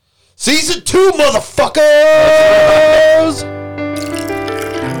Season 2, motherfuckers!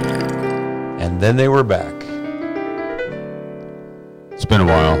 And then they were back. It's been a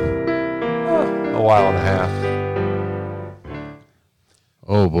while. A while and a half.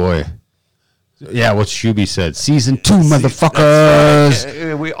 Oh, boy. Yeah, what Shuby said. Season 2, motherfuckers.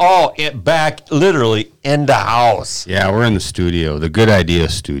 Right. We all back literally in the house. Yeah, we're in the studio, the Good Idea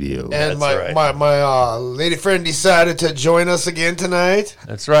studio. And my lady friend decided to join us again tonight.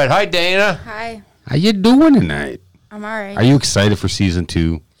 That's right. Hi, Dana. Hi. How you doing tonight? I'm all right. Are you excited for season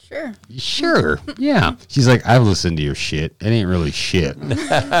 2? Sure. Sure. Yeah. She's like, I've listened to your shit. It ain't really shit.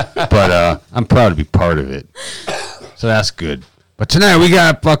 But I'm proud to be part of it. So that's good. But tonight we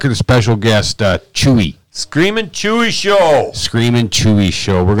got a fucking special guest, Chuy. Screaming Chuy Show. Screaming Chuy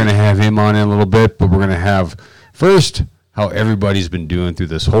Show. We're going to have him on in a little bit, but we're going to have first how everybody's been doing through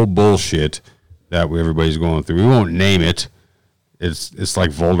this whole bullshit that everybody's going through. We won't name it. It's like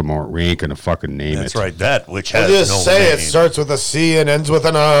Voldemort. We ain't going to fucking name it. That's right. That which I'll has just no say name. it starts with a C and ends with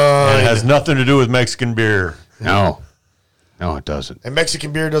an I. And it has nothing to do with Mexican beer. No. No, it doesn't. And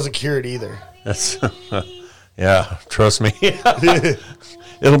Mexican beer doesn't cure it either. That's yeah, trust me.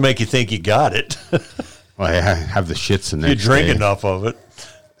 It'll make you think you got it. Well, I have the shits the next You drink day. enough of it.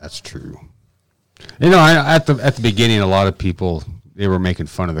 That's true. You know, at the beginning, a lot of people, they were making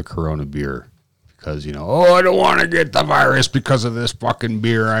fun of the Corona beer because, you know, oh, I don't want to get the virus because of this fucking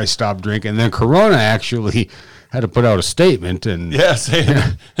beer. I stopped drinking. And then Corona actually had to put out a statement. And Yes,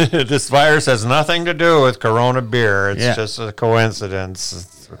 this virus has nothing to do with Corona beer. It's just a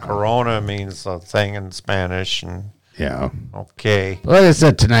coincidence. Corona means a thing in Spanish. And yeah. okay. Like I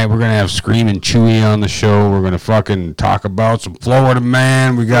said, tonight we're going to have Screaming Chewy on the show. We're going to fucking talk about some Florida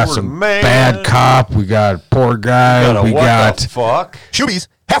Man. We got some bad cop. We got poor guy. We got the fuck? Shuby's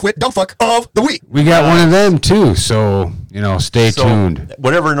half-wit dumb fuck of the week. We got one of them too. So, you know, stay tuned.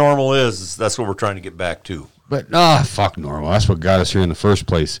 Whatever normal is, that's what we're trying to get back to. But, fuck normal. That's what got us here in the first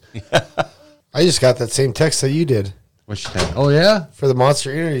place. I just got that same text that you did. What's that? Oh, yeah? For the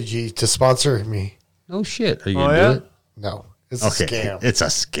Monster Energy to sponsor me. No shit. Are you going to do it? No. It's a scam. It's a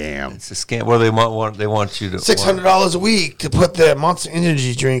scam. It's a scam. Well, they want you to $600 a week to put that Monster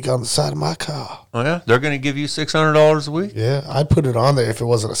Energy drink on the side of my car. Oh yeah, they're going to give you $600 a week. Yeah, I'd put it on there if it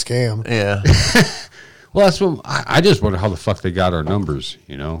wasn't a scam. Yeah. Well, that's what I just wonder how the fuck they got our numbers.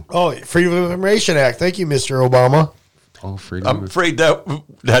 You know? Oh, Freedom of Information Act. Thank you, Mr. Obama. Oh, freedom. I'm afraid that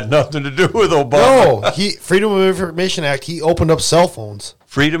had nothing to do with Obama. No, Freedom of Information Act. He opened up cell phones.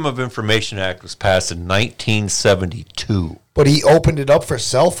 Freedom of Information Act was passed in 1972. But he opened it up for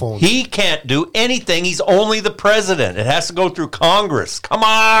cell phones. He can't do anything. He's only the president. It has to go through Congress. Come on.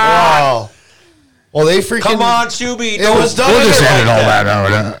 Wow. Well, they freaking... Come on, Shuby. It was done We'll just under, edit all that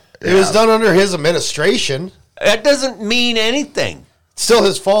out. It was done under his administration. That doesn't mean anything. Still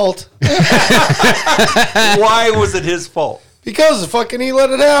his fault. Why was it his fault? Because fucking he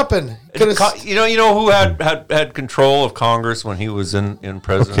let it happen. You know who had control of Congress when he was in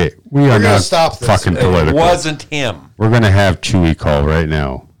president? Okay, we are gonna not stop this. fucking It political. wasn't him. We're going to have Chewy call right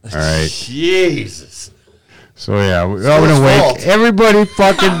now. All right? Jesus. So, yeah, we're his going to fault. wake everybody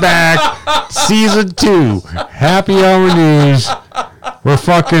fucking back. Season 2. Happy Hour News. We're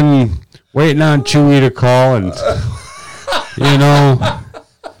fucking waiting on Chewy to call and, you know,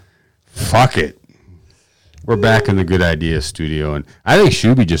 fuck it. We're back in the Good Idea studio, and I think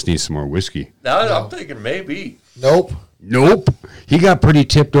Shuby just needs some more whiskey. I'm thinking maybe. Nope. He got pretty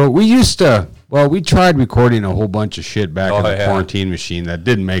tipped over. We tried recording a whole bunch of shit back in the quarantine machine that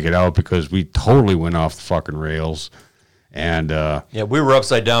didn't make it out because we totally went off the fucking rails. And Yeah, we were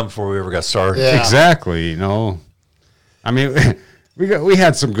upside down before we ever got started. Yeah. exactly, you know. I mean, we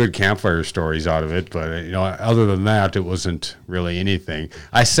had some good campfire stories out of it, but you know, other than that, it wasn't really anything.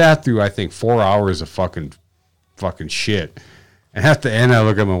 I sat through, I think, 4 hours of fucking shit. And at the end, I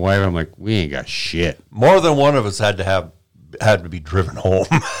look at my wife. I'm like, we ain't got shit. More than one of us had to be driven home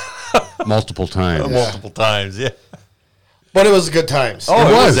Multiple times. multiple times. Yeah. But it was good times. Oh,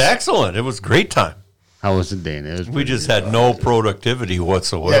 it was excellent. It was a great time. How was it, Dana? We just had no productivity Yeah,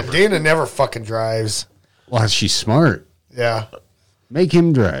 whatsoever. Dana never fucking drives. Well, she's smart. Yeah. Make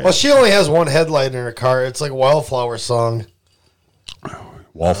him drive. Well, she only has one headlight in her car. It's like Wildflower song.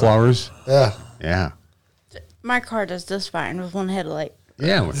 Wallflowers? Yeah. Yeah. My car does this fine with one headlight.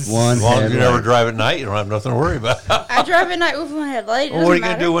 Yeah, with one As long as you headlight. never drive at night, you don't have nothing to worry about. I drive at night with one headlight. Well, what are you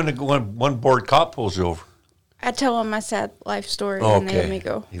going to do when one bored cop pulls you over? I tell them my sad life story and they let me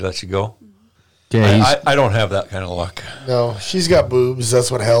go. He lets you go? Yeah, I don't have that kind of luck. No, she's got boobs. That's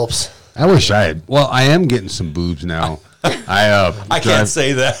what helps. I wish I had. Well, I am getting some boobs now. I can't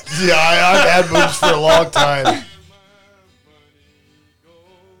say that. Yeah, I've had boobs for a long time.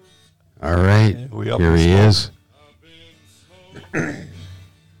 All right. Here he is.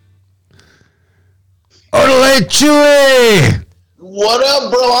 Orale Chuy! What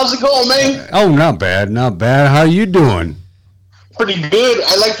up, bro? How's it going, man? Oh, not bad, not bad. How you doing? Pretty good.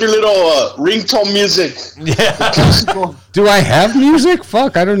 I like your little ringtone music. Yeah. Do I have music?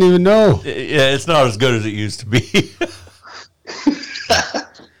 Fuck, I don't even know. Yeah, it's not as good as it used to be.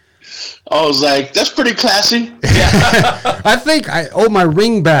 I was like, that's pretty classy. I think my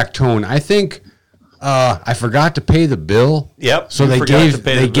ringback tone. I think I forgot to pay the bill. Yep. So they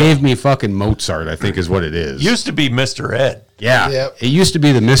gave me fucking Mozart, I think is what it is. Used to be Mr. Ed. Yeah. Yep. It used to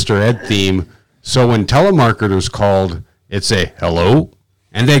be the Mr. Ed theme. So when telemarketers called, it'd say, hello,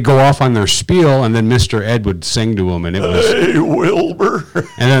 and they'd go off on their spiel, and then Mr. Ed would sing to them, and it was... Hey, Wilbur.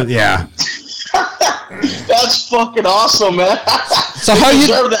 And then, yeah. That's fucking awesome, man. So You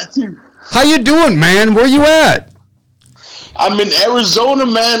deserve that too. how you doing, man? Where you at? I'm in Arizona,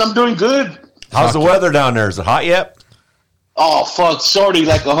 man. I'm doing good. How's the weather down there? Is it hot yet? Oh, fuck. Sorry,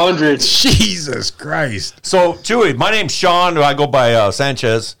 like 100. Jesus Christ. So, Chuy, my name's Sean. I go by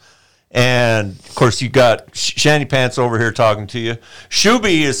Sanchez. And, of course, you got Shanty Pants over here talking to you.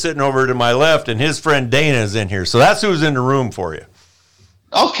 Shuby is sitting over to my left, and his friend Dana is in here. So that's who's in the room for you.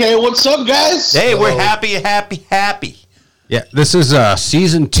 Okay, what's up, guys? Hey, we're happy. Yeah, this is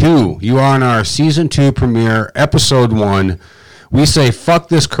season 2. You are on our season 2 premiere, episode 1. We say, fuck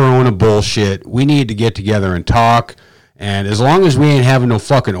this Corona bullshit. We need to get together and talk. And as long as we ain't having no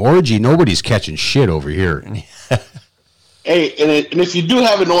fucking orgy, nobody's catching shit over here. Hey, and if you do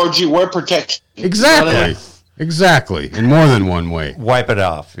have an orgy, wear protection. Exactly. Exactly. In more than one way. Wipe it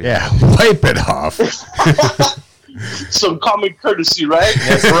off. Yeah, wipe it off. Some common courtesy, right?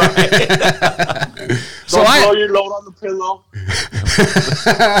 That's right. So Don't blow your load on the pillow.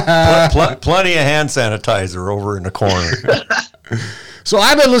 Plenty of hand sanitizer over in the corner. So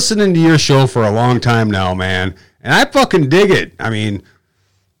I've been listening to your show for a long time now, man. And I fucking dig it. I mean,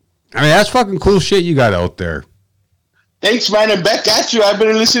 that's fucking cool shit you got out there. Thanks, man. And back at you. I've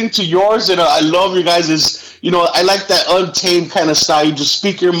been listening to yours, and I love your guys', I like that untamed kind of style. You just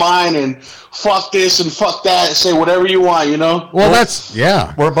speak your mind and fuck this and fuck that and say whatever you want, Well,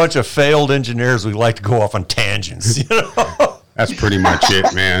 yeah. We're a bunch of failed engineers. We like to go off on tangents, That's pretty much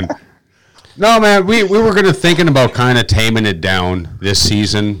it, man. No, man, we were thinking about kind of taming it down this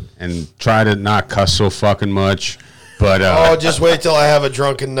season and try to not cuss so fucking much. But just wait till I have a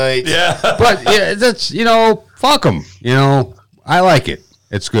drunken night. Yeah. But yeah, that's fuck them. I like it.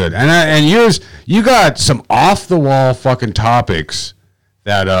 It's good. And yours, you got some off the wall fucking topics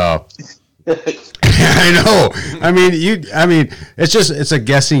that I know. I mean, it's a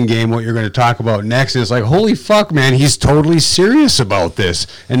guessing game what you're going to talk about next. And it's like, holy fuck, man, he's totally serious about this.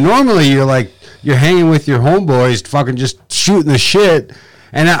 And normally you're hanging with your homeboys, fucking just shooting the shit.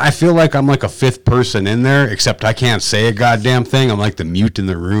 And I feel like I'm like a fifth person in there, except I can't say a goddamn thing. I'm like the mute in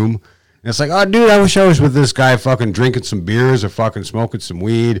the room. And it's like, oh, dude, I wish I was with this guy fucking drinking some beers or fucking smoking some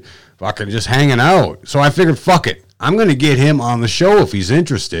weed, fucking just hanging out. So I figured, fuck it. I'm going to get him on the show if he's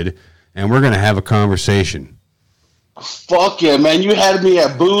interested, and we're going to have a conversation. Fuck yeah, man. You had me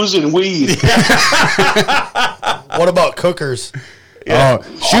at booze and weed. What about cookers? Yeah.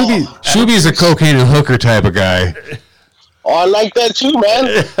 Oh, Shuby's a cocaine and hooker type of guy. Oh, I like that too,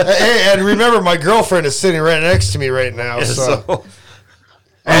 man. Hey, and remember, my girlfriend is sitting right next to me right now. So.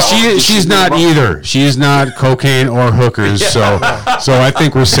 And she's not either. She's not cocaine or hookers. Yeah. So I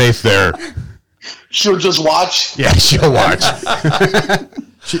think we're safe there. She'll just watch. Yeah, she'll watch.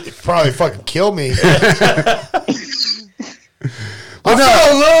 She'd probably fucking kill me. I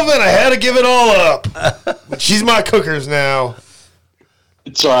fell in love and I had to give it all up. She's my cookers now.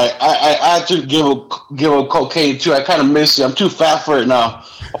 It's all right. I had to give her cocaine too. I kind of miss it. I'm too fat for it now.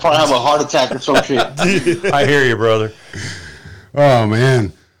 I'll probably have a heart attack or some shit. I hear you, brother. Oh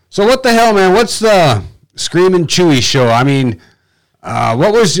man. So what the hell, man? What's the Screaming Chuy show? I mean,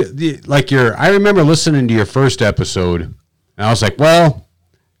 what was I remember listening to your first episode, and I was like, well,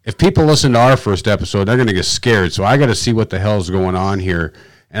 if people listen to our first episode, they're gonna get scared. So I got to see what the hell's going on here.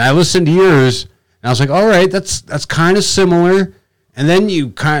 And I listened to yours, and I was like, all right, that's kind of similar. And then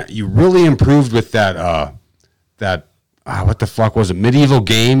you really improved with that what the fuck was it? Medieval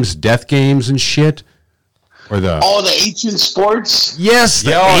games, death games and shit? Or the ancient sports? Yes,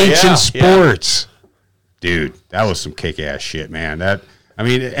 the ancient sports. Yeah. Dude, that was some kick-ass shit, man.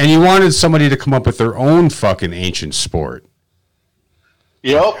 And you wanted somebody to come up with their own fucking ancient sport.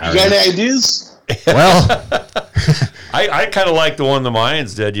 Yep. You got any ideas? Well, I kind of like the one the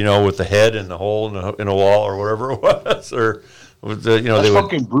Mayans did, with the head and the hole in a wall or whatever it was, or That's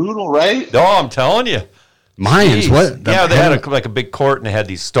fucking brutal, right? No, I'm telling you. Mayans, what? Yeah, they had like a big court, and they had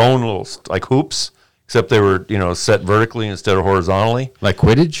these stone little like hoops, except they were set vertically instead of horizontally. Like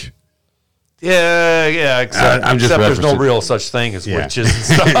Quidditch? Yeah. Except, I'm just except there's no referencing- real such thing as witches and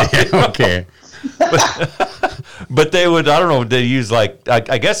stuff. Okay. But they would, I don't know, they use like,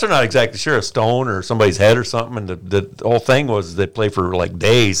 I guess they're not exactly sure, a stone or somebody's head or something. And the whole thing was they play for like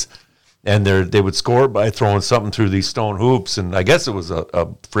days, and they would score by throwing something through these stone hoops. And I guess it was a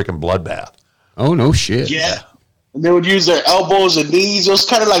freaking bloodbath. Oh, no shit. Yeah. And they would use their elbows and knees. It was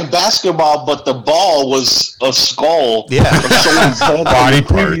kind of like basketball, but the ball was a skull. Yeah. Of someone's head Body in the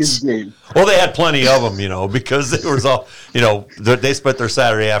previous parts. game. Well, they had plenty of them, because it was all, they spent their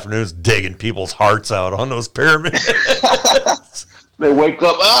Saturday afternoons digging people's hearts out on those pyramids. They wake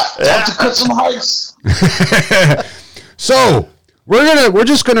up, time to cut some hearts. So we're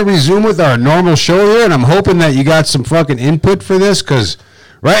just gonna resume with our normal show here, and I'm hoping that you got some fucking input for this, because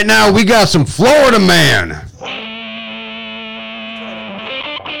right now we got some Florida man.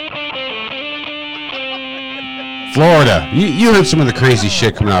 Florida. You heard some of the crazy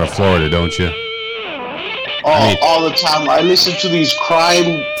shit coming out of Florida, don't you? All the time. I listen to these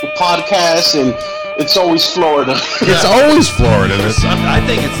crime podcasts, and it's always Florida. It's always Florida. I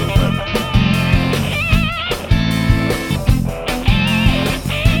think it's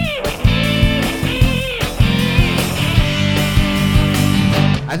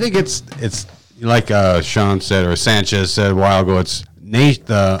I think it's like Sean said, or Sanchez said a while ago. It's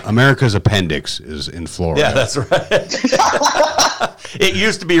the America's appendix is in Florida. Yeah, that's right. It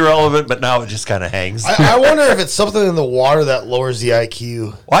used to be relevant, but now it just kind of hangs. I wonder if it's something in the water that lowers the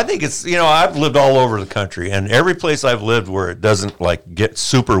IQ. Well, I think it's, I've lived all over the country, and every place I've lived where it doesn't get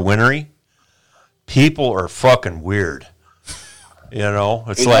super wintry, people are fucking weird.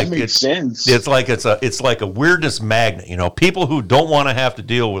 It's like that makes sense. It's like a weirdness magnet. People who don't want to have to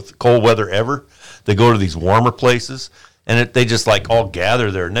deal with cold weather ever, they go to these warmer places, and they just all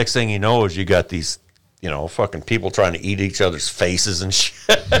gather there. Next thing you know is you got these, fucking people trying to eat each other's faces and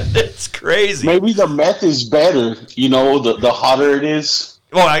shit. It's crazy. Maybe the meth is better, the hotter it is.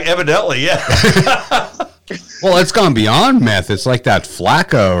 Well, evidently, yeah. Well, it's gone beyond meth. It's like that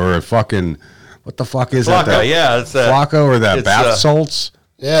Flacca or fucking, what the fuck is Flacca, that? yeah. It's Flacca or that bath salts.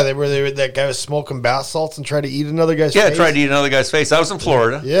 Yeah, that guy was smoking bath salts and tried to eat another guy's face. Yeah, tried to eat another guy's face. I was in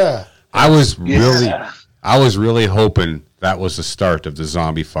Florida. Yeah. I was really hoping that was the start of the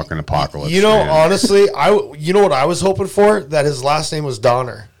zombie fucking apocalypse. Honestly, you know what I was hoping for? That his last name was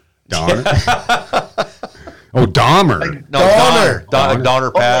Donner. Donner? Oh, Dahmer. No, Donner. Donner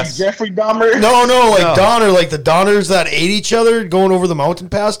Like Pass. Jeffrey Dahmer? No, Donner, like the Donners that ate each other going over the mountain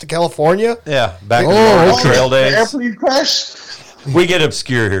pass to California. Yeah, back in Oh, the okay. trail The days. airplane crash? We get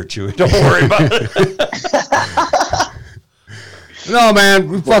obscure here, Chewy. Don't worry about it. No, man,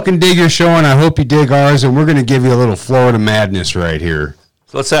 we fucking dig your show, and I hope you dig ours, and we're going to give you a little Florida madness right here.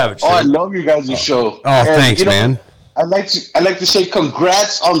 So let's have it, Oh, I Chewy. love you guys' show. Oh, thanks, man. I'd like to say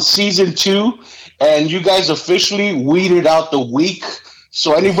congrats on season 2, and you guys officially weeded out the weak.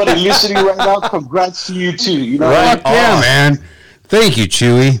 So anybody listening right now, congrats to you too. Fuck yeah, man. Thank you,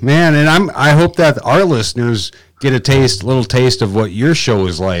 Chewy, man, and I hope that our listeners get a little taste of what your show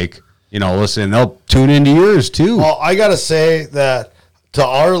is like. Listen, they'll tune into yours too. Well, I got to say that to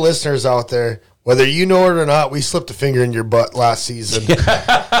our listeners out there, whether you know it or not, we slipped a finger in your butt last season.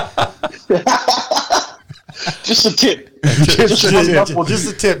 Just a tip. Just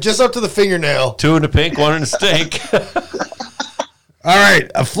a tip. Just up to the fingernail. 2 in the pink, 1 in the stink. All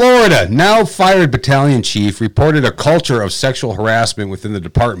right, a Florida now fired battalion chief reported a culture of sexual harassment within the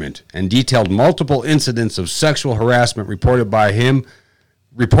department and detailed multiple incidents of sexual harassment reported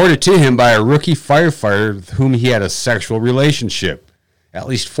to him by a rookie firefighter with whom he had a sexual relationship. At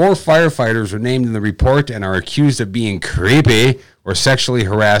least 4 firefighters were named in the report and are accused of being creepy or sexually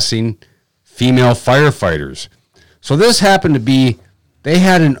harassing female firefighters. So this happened to be, they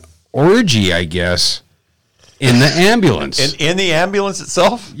had an orgy, I guess, in the ambulance. In the ambulance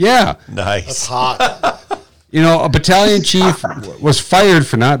itself? Yeah. Nice. That's hot. A battalion chief was fired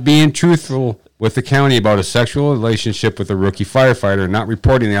for not being truthful with the county about a sexual relationship with a rookie firefighter and not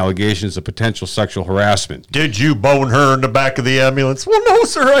reporting the allegations of potential sexual harassment. Did you bone her in the back of the ambulance? Well, no,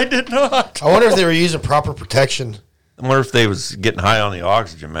 sir, I did not. I wonder if they were using proper protection. I wonder if they was getting high on the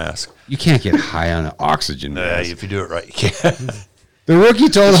oxygen mask. You can't get high on the oxygen mask. If you do it right, you can. The rookie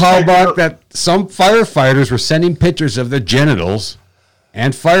told Halbach that some firefighters were sending pictures of their genitals,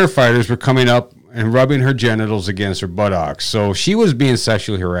 and firefighters were coming up and rubbing her genitals against her buttocks. So she was being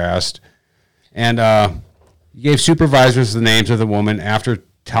sexually harassed, and he gave supervisors the names of the woman after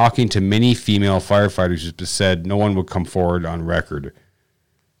talking to many female firefighters who said no one would come forward on record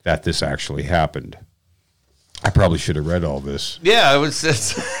that this actually happened. I probably should have read all this. Yeah,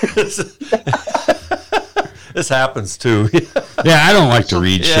 this happens too. Yeah, I don't like to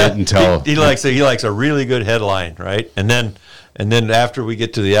read shit until he likes a really good headline, right? And then after we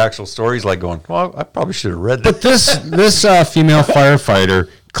get to the actual story, he's like going, "Well, I probably should have read that." But this female firefighter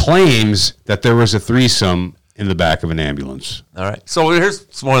claims that there was a threesome in the back of an ambulance. All right. So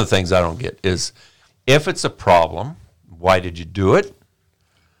here's one of the things I don't get is if it's a problem, why did you do it?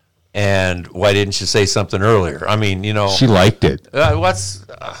 And why didn't you say something earlier? I mean, She liked it.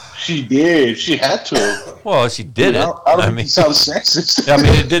 She did. She had to. Well, she did it. I mean, it sounds sexist. I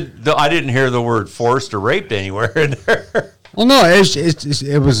mean, it did. I didn't hear the word forced or raped anywhere in there. Well, no,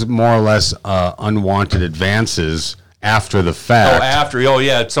 it was more or less unwanted advances after the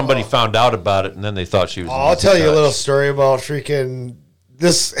fact. Somebody found out about it, and then they thought she was. I'll tell you a little story about freaking.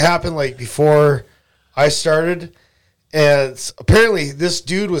 This happened like before I started, and apparently this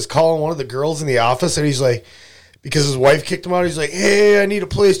dude was calling one of the girls in the office, and he's like, because his wife kicked him out, he's like, "Hey, I need a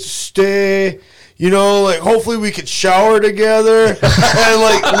place to stay. Hopefully we could shower together,"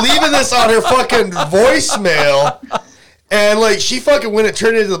 and leaving this on her fucking voicemail. And, she fucking went and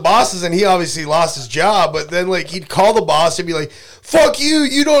turned it into the bosses, and he obviously lost his job. But then, he'd call the boss and be like, "Fuck you,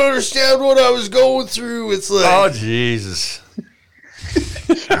 you don't understand what I was going through." It's like... Oh, Jesus.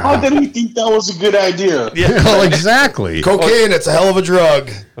 How did he think that was a good idea? Yeah, well, exactly. Cocaine, it's a hell of a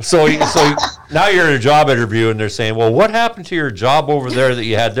drug. So now you're in a job interview, and they're saying, "Well, what happened to your job over there that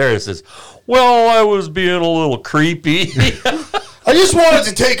you had there?" It says, "Well, I was being a little creepy. I just wanted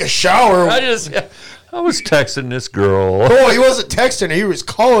to take a shower." I was texting this girl. Oh, he wasn't texting her. He was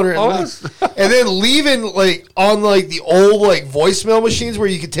calling her. And then leaving, on, the old, voicemail machines where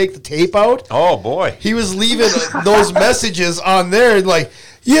you could take the tape out. Oh, boy. He was leaving those messages on there. And,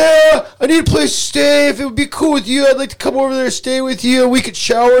 "Yeah, I need a place to stay. If it would be cool with you, I'd like to come over there and stay with you. We could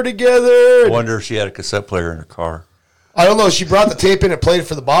shower together." I wonder if she had a cassette player in her car. I don't know. She brought the tape in and played it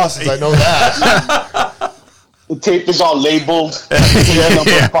for the bosses. I know that. The tape is all labeled.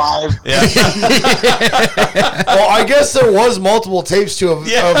 Number 5. Yeah. Well, I guess there was multiple tapes too of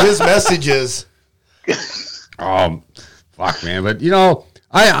his messages. Fuck, man. But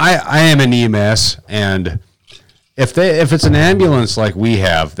I am an EMS, and if it's an ambulance like we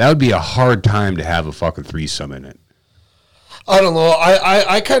have, that would be a hard time to have a fucking threesome in it. I don't know.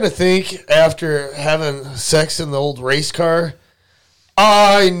 I kind of think after having sex in the old race car,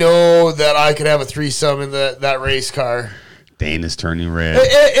 I know that I could have a threesome in that race car. Dana's turning red.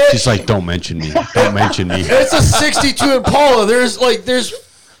 She's like, "Don't mention me. Don't mention me." It's a 62 Impala. There's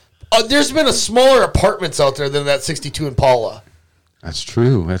been a smaller apartments out there than that 62 Impala. That's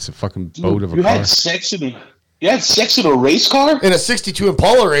true. That's a fucking boat of a car. You had sex in a race car? In a 62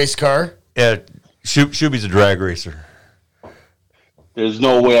 Impala race car. Yeah, Shuby's a drag racer. There's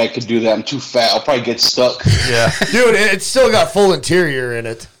no way I could do that. I'm too fat. I'll probably get stuck. Yeah. Dude, it's still got full interior in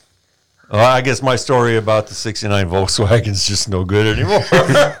it. Well, I guess my story about the 69 Volkswagen's just no good anymore.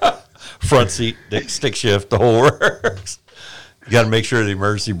 Front seat, stick shift, the whole works. You got to make sure the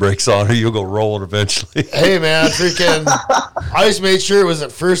emergency brake's on or you'll go rolling eventually. Hey, man, freaking... I just made sure it was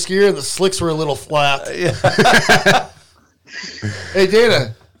at first gear and the slicks were a little flat. Hey,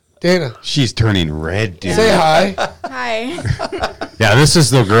 Dana. She's turning red, dude. Say hi. Hi. Yeah, this is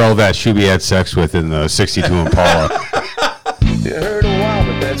the girl that Shuby had sex with in the 62 Impala. You heard a while,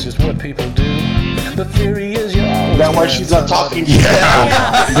 but that's just what people do. The theory is you always. That's why she's not talking.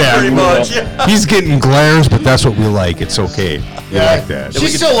 Yeah, Pretty much. Yeah. He's getting glares, but that's what we like. It's okay. We like that. She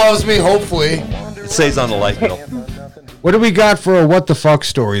still loves me, hopefully. It says on the light bill. What do we got for a what the fuck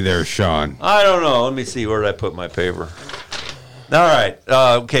story there, Sean? I don't know. Let me see. Where did I put my paper? All right.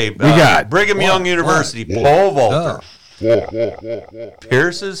 Okay. We got Brigham Young University. Pole vaulter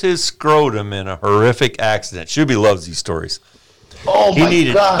pierces his scrotum in a horrific accident. Shuby loves these stories. Oh, He my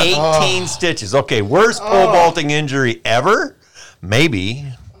needed God. 18 stitches. Okay, worst pole vaulting injury ever? Maybe.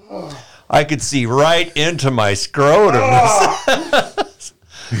 I could see right into my scrotum.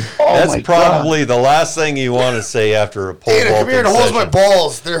 That's probably the last thing you want to say after a pole Dana, vaulting come here and hold session. my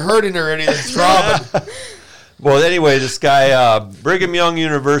balls. They're hurting already. They're throbbing. Well, anyway, this guy, Brigham Young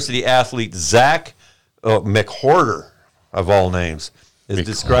University athlete Zach McHorter, of all names, is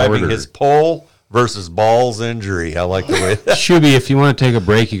describing his pole versus balls injury. I like the way that. Shuby, if you want to take a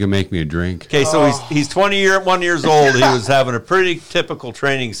break, you can make me a drink. Okay, so he's 21 years old. He was having a pretty typical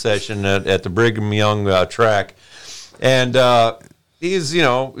training session at the Brigham Young track, and he's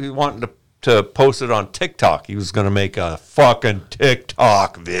wanting to post it on TikTok. He was going to make a fucking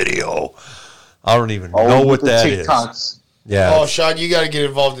TikTok video. I don't even know what that is. Yeah. Oh, Sean, you got to get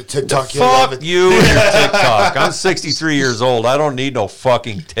involved in TikTok. You'll Fuck love it. you and your TikTok. I'm 63 years old. I don't need no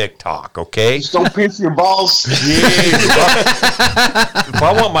fucking TikTok, okay? Just don't pierce your balls. If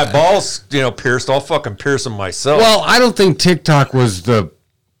I want my balls, pierced, I'll fucking pierce them myself. Well, I don't think TikTok was the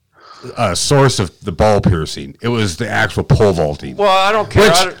source of the ball piercing. It was the actual pole vaulting. Well, I don't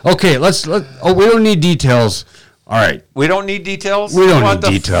care. Okay, we don't need details. All right. We don't need details? We don't What need the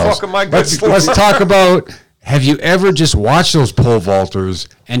details. fuck am I good Let's for? talk about, have you ever just watched those pole vaulters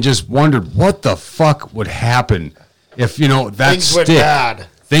and just wondered what the fuck would happen if, that Things went stick, bad.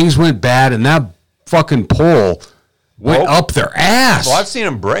 Things went bad and that fucking pole went up their ass. Well, I've seen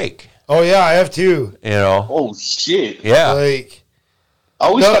them break, Oh, yeah, I have too. Oh, shit. Yeah. Like, I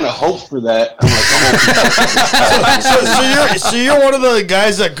always kind of hope for that. I'm like, so you're one of the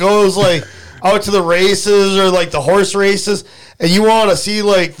guys that goes like out to the races or like the horse races, and you want to see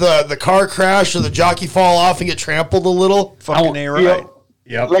like the car crash or the jockey fall off and get trampled a little. Fucking A right.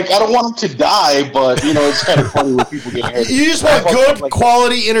 Yep. Like, I don't want them to die, but, it's kind of funny when people get hurt. You just want good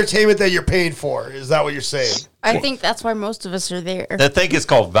quality entertainment that you're paying for. Is that what you're saying? I think that's why most of us are there. I think it's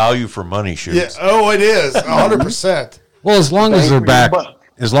called value for money shoes. Yeah. Oh, it is 100%. Well, as long as Bang they're for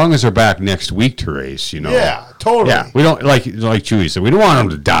your back, buck. next week to race, Yeah, totally. Yeah, we don't like Chuy said. We don't want them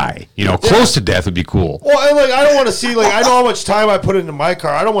to die. Close to death would be cool. Well, and like I don't want to see like I know how much time I put into my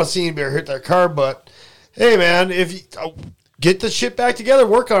car. I don't want to see anybody hurt their car. But hey, man, if you get the shit back together,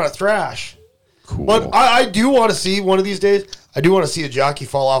 work on it, thrash. Cool. But I do want to see one of these days. I do want to see a jockey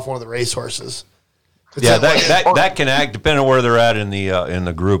fall off one of the racehorses. Yeah, that can act depending on where they're at in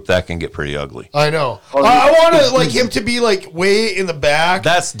the group. That can get pretty ugly. I know. I want to like him to be like way in the back.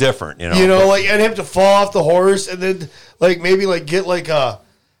 That's different, and him to fall off the horse and then like maybe like get like a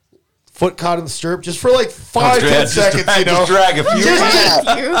foot caught in the stirrup just for like 5-10 seconds. Just drag a few.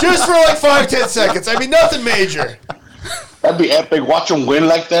 Just for like 5-10 seconds. I mean, nothing major. That'd be epic. Watch them win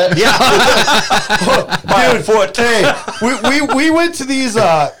like that. Yeah. By a foot. Hey, we went to these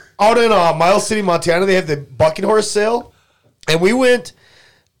out in Miles City, Montana. They have the bucking horse sale, and we went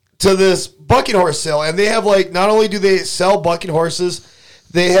to this bucking horse sale, and they have like not only do they sell bucking horses,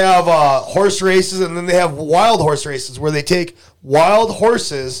 they have horse races, and then they have wild horse races where they take wild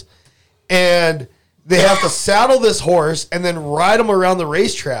horses and they have to saddle this horse and then ride them around the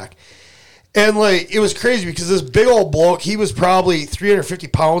racetrack. And, like, it was crazy because this big old bloke, he was probably 350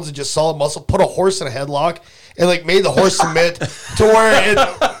 pounds and just solid muscle, put a horse in a headlock and, like, made the horse submit to where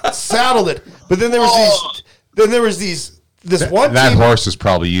it saddled it. But then there was this one that team. horse is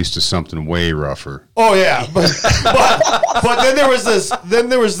probably used to something way rougher. Oh, yeah. But then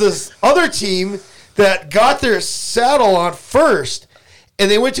there was this other team that got their saddle on first, and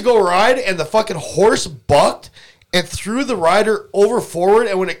they went to go ride, and the fucking horse bucked and threw the rider over forward,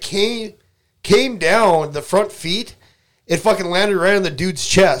 and when it came down the front feet, it fucking landed right on the dude's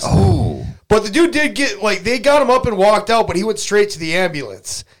chest. Oh. But the dude did get, like, they got him up and walked out, but he went straight to the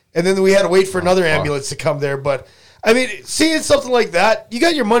ambulance. And then we had to wait for another ambulance to come there. But, I mean, seeing something like that, you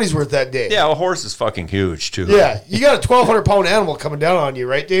got your money's worth that day. Yeah, a horse is fucking huge, too. Yeah, you got a 1,200-pound animal coming down on you,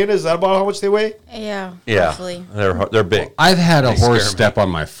 right, Dana? Is that about how much they weigh? Yeah, Yeah, roughly. they're big. I've had a They horse scare me. step on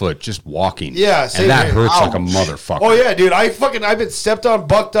my foot just walking. Yeah, same and that here. hurts like a Ouch. motherfucker. Oh, yeah, dude. I've been stepped on,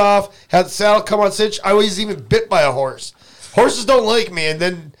 bucked off, had the saddle come on cinch. I was even bit by a horse. Horses don't like me, and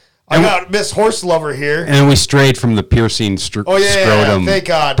then I got Miss Horse Lover here. And we strayed from the piercing scrotum, thank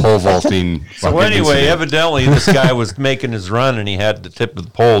God. pole vaulting. So fucking anyway, incident. evidently this guy was making his run, and he had the tip of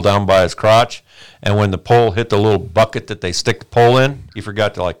the pole down by his crotch. And when the pole hit the little bucket that they stick the pole in, he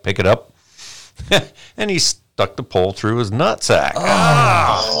forgot to like pick it up, and he stuck the pole through his nutsack.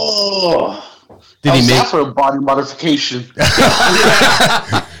 Oh. Did he How's make that for a body modification?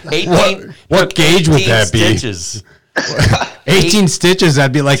 18. what gauge would 18 that be? Stitches. 18 stitches?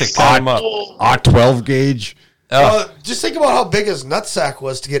 That'd be like To cut him up. a 12 gauge. Just think about how big his nutsack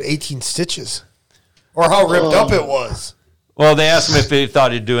was to get 18 stitches. Or how ripped up it was. Well, they asked him if he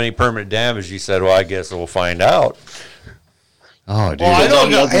thought he'd do any permanent damage. He said, "Well, I guess we'll find out." Oh, dude. Well, I know,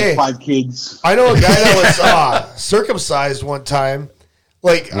 He has hey, 5 kids. I know a guy that was circumcised one time.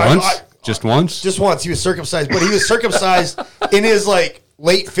 Like Once? Just once? just once. He was circumcised, but he was circumcised in his like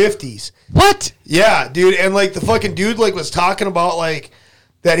late 50s. What? Yeah, dude, and like the fucking dude like was talking about like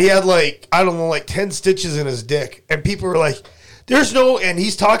that he had like I don't know like 10 stitches in his dick, and people were like, "There's no," and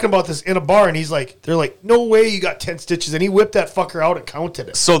he's talking about this in a bar, and he's like, "They're like, no way you got 10 stitches," and he whipped that fucker out and counted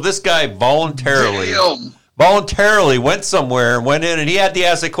it. So this guy voluntarily went somewhere and went in, and he had to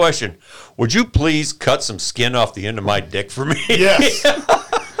ask the question, "Would you please cut some skin off the end of my dick for me?" Yes,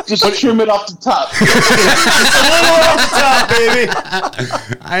 Just trim it off the top. top, baby.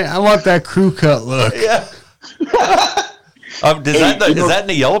 I want that crew cut look. Yeah. Is that in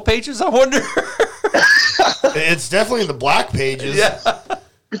the yellow pages? I wonder. It's definitely in the black pages. Yeah.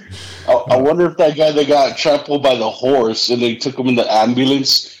 I wonder if that guy that got trampled by the horse and they took him in the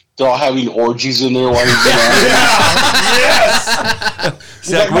ambulance, they're all having orgies in there while he's in Yes.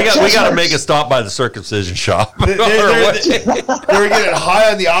 See, we got to make a stop by the circumcision shop. They were getting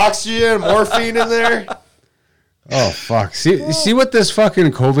high on the oxygen, morphine in there. Oh, fuck. See what this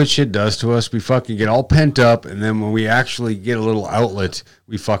fucking COVID shit does to us? We fucking get all pent up, and then when we actually get a little outlet,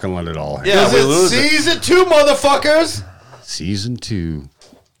 we fucking let it all out. Yeah, we lose it. Season 2, motherfuckers. Season 2.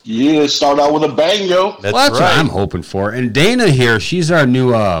 Yeah, start out with a bang, yo. That's Well, that's right. what I'm hoping for. And Dana here, she's our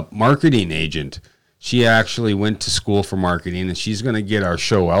new marketing agent. She actually went to school for marketing, and she's going to get our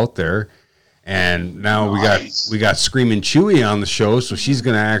show out there. And now we got Screaming Chuy on the show, so she's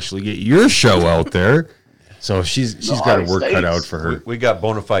going to actually get your show out there. So she's got her work cut out for her. We got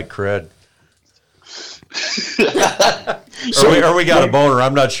bona fide cred. or we got a boner.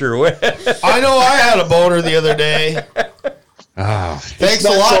 I'm not sure which. I know I had a boner the other day. Oh. Thanks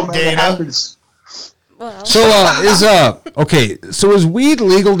a lot, Dana. Well, So is weed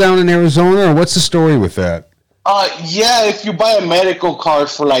legal down in Arizona, or what's the story with that? Yeah, if you buy a medical card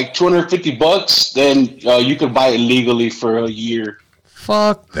for like $250, then you can buy it legally for a year.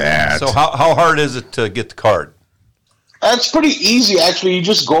 Fuck that. So how hard is it to get the card? That's pretty easy, actually. You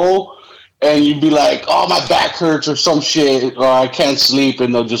just go and you'd be like, oh, my back hurts or some shit, or I can't sleep,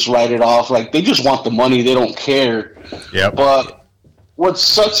 and they'll just write it off. Like, they just want the money. They don't care. Yep. But what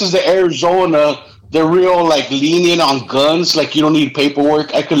sucks is that Arizona, they're real, like, lenient on guns. Like, you don't need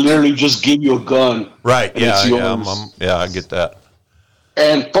paperwork. I could literally just give you a gun. Right. and Yeah. it's yours. I get that.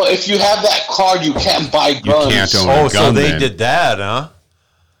 But if you have that card, you can't buy guns. You can't own a Oh, gun, so they then. did that, huh?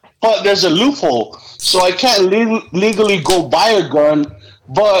 But there's a loophole. So I can't legally go buy a gun,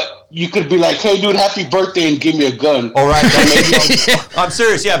 but you could be like, hey, dude, happy birthday, and give me a gun. All right. I'm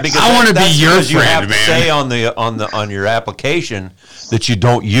serious, yeah, because I wanna be that's your because you have friend, to man. say on your application that you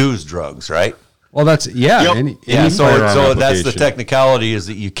don't use drugs, right? Well, that's Yep. any So firearm that's the application. technicality is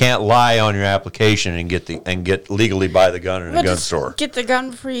that you can't lie on your application and get legally buy the gun in a but gun just store. get the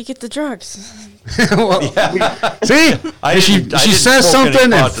gun before you get the drugs. Well, see, I she didn't says smoke any something, pot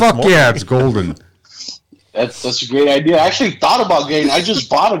and this fuck morning. yeah, it's golden. That's a great idea. I actually thought about I just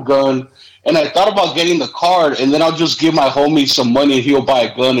bought a gun, and I thought about getting the card, and then I'll just give my homie some money, and he'll buy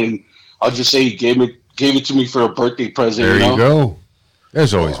a gun, and I'll just say he gave it to me for a birthday present. There you go.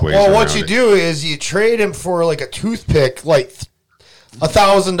 There's always ways. Well, what around you it. do is you trade him for like a toothpick, like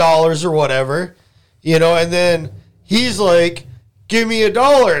 $1,000 or whatever, and then he's like, give me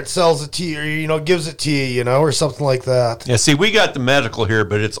 $1 and sells it to you, or, gives it to you, or something like that. Yeah, see, we got the medical here,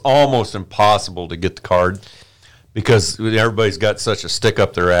 but it's almost impossible to get the card because everybody's got such a stick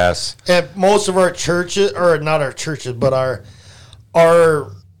up their ass. And most of our churches, or not our churches, but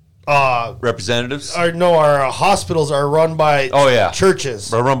our Representatives our hospitals are run by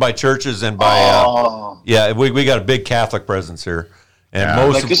churches. are run by churches and by we got a big Catholic presence here, and Yeah.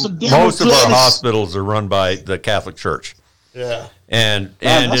 most Like it's a of damn our place. hospitals are run by the Catholic Church, Yeah. and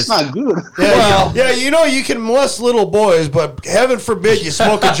Man, that's it's not good. Yeah, you can molest little boys, but heaven forbid you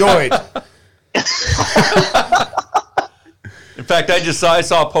smoke a joint. In fact, I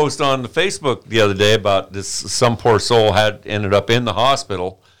saw a post on the Facebook the other day about this. Some poor soul had ended up in the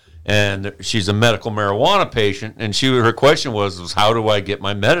hospital, and she's a medical marijuana patient. And her question was, how do I get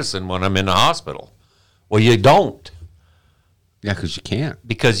my medicine when I'm in the hospital? Well, you don't, Yeah, because you can't.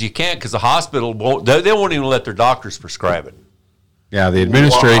 because the hospital won't. They won't even let their doctors prescribe it. Yeah, the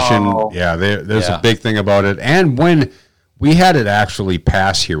administration. Wow. Yeah, there's Yeah. a big thing about it. And when we had it actually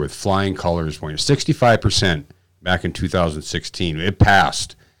pass here with flying colors, when 65% back in 2016, it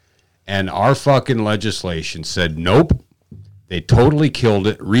passed, and our fucking legislation said nope. They totally killed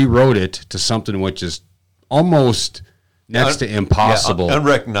it, rewrote it to something which is almost next to impossible,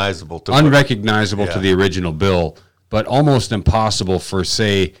 Unrecognizable to unrecognizable to Yeah. the original bill, but almost impossible for,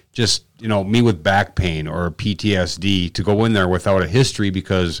 say, just me with back pain or PTSD to go in there without a history,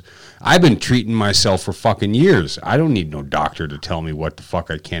 because I've been treating myself for fucking years. I don't need no doctor to tell me what the fuck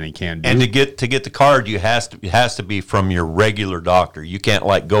I can and can't do. And to get the card, it has to be from your regular doctor. You can't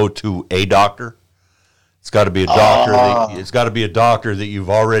go to a doctor. It's got to be a doctor. It's got to be a doctor that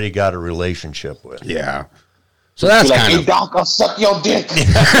you've already got a relationship with. Yeah. So that's Be like, kind hey, of doc, I'll suck your dick.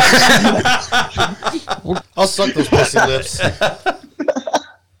 I'll suck those pussy lips.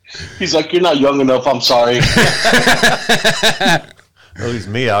 He's like, you're not young enough. I'm sorry. At least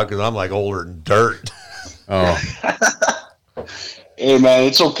me out because I'm like older than dirt. oh Hey, man,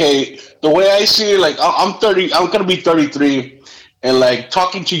 it's okay. The way I see it, like, I'm 30. I'm gonna be 33, And like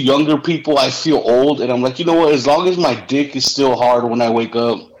talking to younger people, I feel old, and I'm like, you know what? As long as my dick is still hard when I wake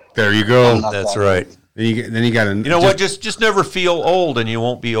up, there you go. That's right. Then you got to. You know what? Just never feel old, and you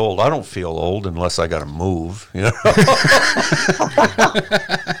won't be old. I don't feel old unless I got to move. You know.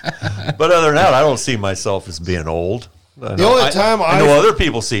 But other than that, I don't see myself as being old. The only time I know other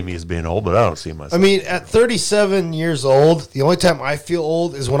people see me as being old, but I don't see myself. I mean, at 37 years old, the only time I feel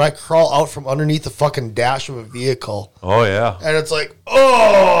old is when I crawl out from underneath the fucking dash of a vehicle. Oh, yeah. And it's like,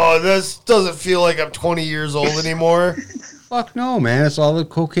 oh, this doesn't feel like I'm 20 years old anymore. Fuck no, man. It's all the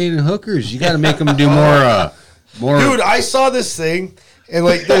cocaine and hookers. You got to make them do more. Dude, I saw this thing, and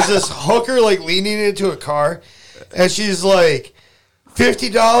like, there's this hooker like leaning into a car, and she's like,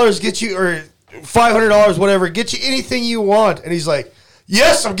 $50 get you, or $500, whatever, get you anything you want. And he's like,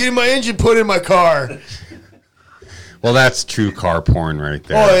 yes, I'm getting my engine put in my car. Well, that's true car porn right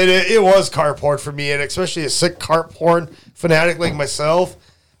there. Oh, it was car porn for me, and especially a sick car porn fanatic like myself.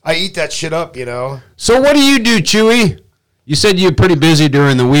 I eat that shit up, you know. So what do you do, Chuy? You said you're pretty busy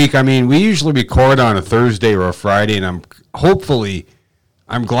during the week. I mean, we usually record on a Thursday or a Friday, and I'm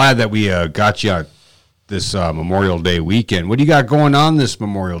glad that we got you this Memorial Day weekend. What do you got going on this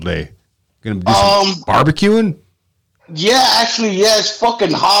Memorial Day? Gonna do some barbecuing? Yeah, actually, yeah, it's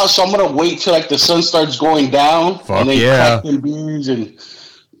fucking hot, so I'm gonna wait till like the sun starts going down. Fuck and then yeah. crack some beers and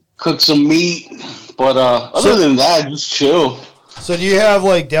cook some meat. But other than that, just chill. So do you have,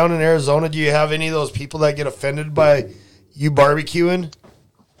 like, down in Arizona, do you have any of those people that get offended by you barbecuing?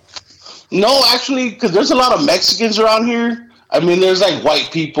 No, actually, because there's a lot of Mexicans around here. I mean, there's like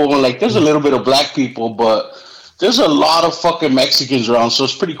white people and like there's a little bit of black people, but there's a lot of fucking Mexicans around, so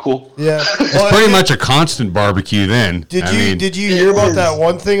it's pretty cool. Yeah. Well, pretty much a constant barbecue then. Did you hear about that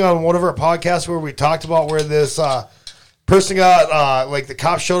one thing on one of our podcasts where we talked about where this person got, like, the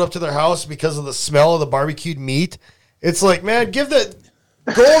cops showed up to their house because of the smell of the barbecued meat? It's like, man, go over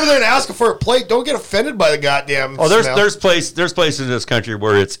there and ask them for a plate. Don't get offended by the goddamn smell. There's places in this country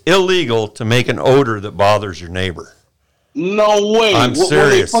where it's illegal to make an odor that bothers your neighbor. No way. I'm serious. Were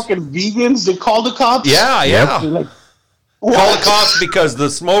they fucking vegans? They called the cops? Yeah. Like, call the cops because the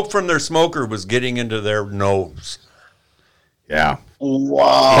smoke from their smoker was getting into their nose. Yeah.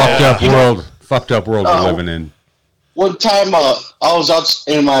 Wow. Fucked up world we're living in. One time, I was out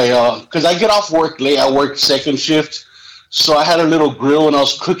in my, because I get off work late. I work second shift. So I had a little grill and I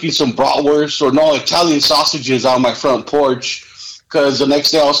was cooking some bratwurst Italian sausages on my front porch. Because the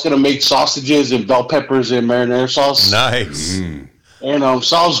next day I was going to make sausages and bell peppers and marinara sauce. Nice. Mm. And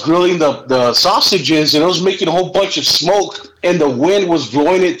so I was grilling the sausages and it was making a whole bunch of smoke. And the wind was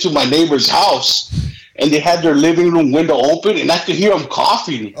blowing it to my neighbor's house. And they had their living room window open and I could hear them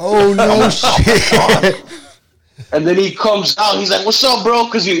coughing. Oh, no shit. And then he comes out. He's like, what's up, bro?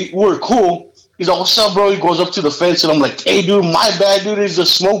 Because we're cool. He's like, what's up, bro? He goes up to the fence and I'm like, hey, dude, my bad, dude. Is the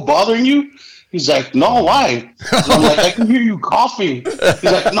smoke bothering you? He's like, no, why? So I'm like, I can hear you coughing. He's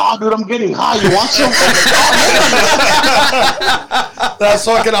like, no, dude, I'm getting high. You want some? That's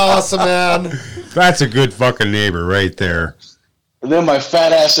fucking awesome, man. That's a good fucking neighbor right there. And then my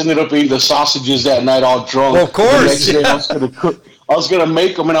fat ass ended up eating the sausages that night all drunk. Well, of course. The next day I was going to cook. I was going to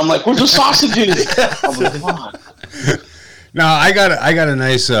make them, and I'm like, where's the sausages? I'm like, come on. Now, I got a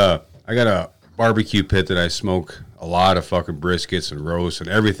nice, I got a barbecue pit that I smoke a lot of fucking briskets and roasts and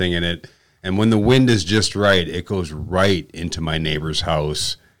everything in it. And when the wind is just right, it goes right into my neighbor's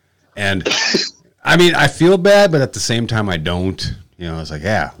house. And, I mean, I feel bad, but at the same time, I don't. You know, it's like,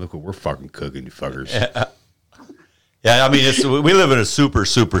 yeah, look what we're fucking cooking, you fuckers. Yeah, I mean, we live in a super,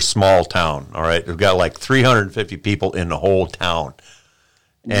 super small town, all right? We've got like 350 people in the whole town.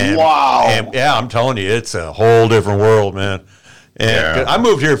 And, wow. And, yeah, I'm telling you, it's a whole different world, man. And I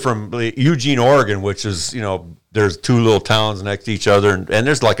moved here from Eugene, Oregon, which is, you know, there's two little towns next to each other, and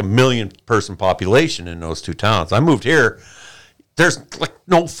there's like 1 million person population in those two towns. I moved here. There's like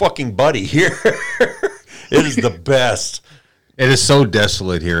no fucking buddy here. It is the best. It is so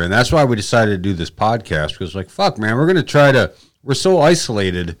desolate here, and that's why we decided to do this podcast, because, like, fuck, man, we're so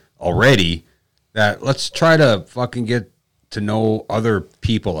isolated already that let's try to fucking get to know other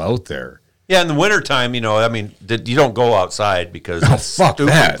people out there. Yeah, in the wintertime, you know, I mean, you don't go outside because it's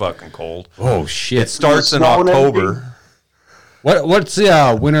stupid fucking cold. Oh, shit. It starts in October. What's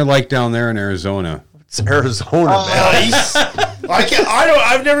the winter like down there in Arizona? It's Arizona, man. Nice.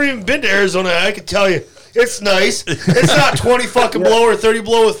 I've never even been to Arizona. I can tell you. It's nice. It's not 20 fucking below or 30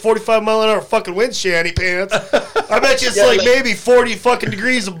 below with 45 mile an hour fucking wind shanty pants. I bet you it's like maybe 40 fucking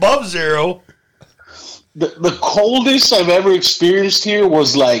degrees above zero. The coldest I've ever experienced here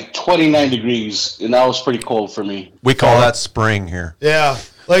was like 29 degrees, and that was pretty cold for me. We call that spring here. Yeah.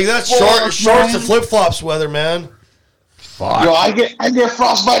 Like that's shorts and flip-flops weather, man. Fuck. Yo, I get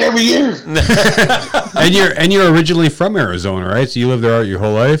frostbite every year. And you're originally from Arizona, right? So you lived there your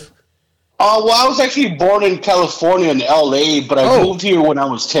whole life? Well, I was actually born in California in LA, but I moved here when I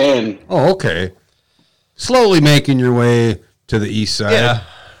was 10. Oh, okay. Slowly making your way to the east side. Yeah.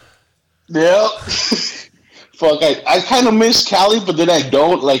 Yeah. Fuck, I kind of miss Cali, but then I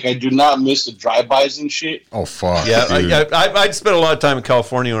don't. Like, I do not miss the drive-bys and shit. Oh, fuck. Yeah, dude. I'd spent a lot of time in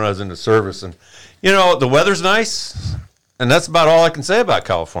California when I was in the service, and you know the weather's nice, and that's about all I can say about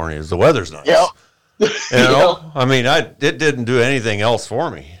California is the weather's nice. Yeah. You know, I mean, it didn't do anything else for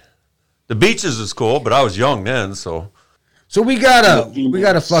me. The beaches is cool, but I was young then, so. So we got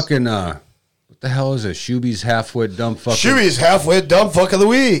a fucking what the hell is it? Shuby's half-wit dumb fuck. Shuby's half-wit dumb fuck of the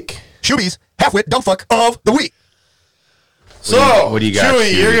week. Shuby's half-wit dumb fuck of the week. So, what do you got,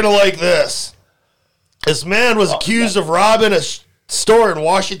 Chuy, Shuby? you're gonna like this. This man was accused of robbing a store in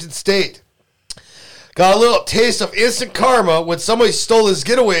Washington State. Got a little taste of instant karma when somebody stole his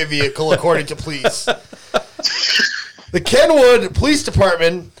getaway vehicle, according to police. The Kenwood Police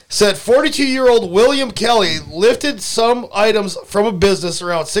Department said 42-year-old William Kelly lifted some items from a business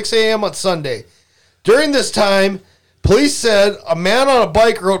around 6 a.m. on Sunday. During this time, police said a man on a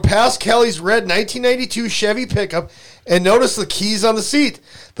bike rode past Kelly's red 1992 Chevy pickup and noticed the keys on the seat.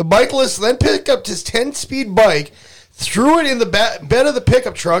 The bicyclist then picked up his 10-speed bike, threw it in the bed of the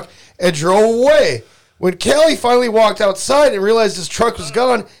pickup truck, and drove away. When Kelly finally walked outside and realized his truck was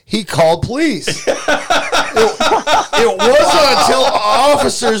gone, he called police. It wasn't until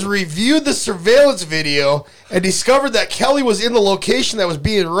officers reviewed the surveillance video and discovered that Kelly was in the location that was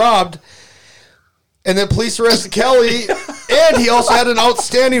being robbed. And then police arrested Kelly, and he also had an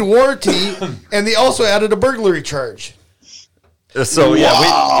outstanding warranty, and they also added a burglary charge. So we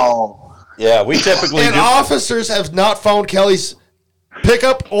typically And do. officers have not found Kelly's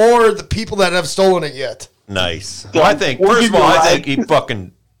pickup or the people that have stolen it yet. Nice. Well, I think first of all, I think he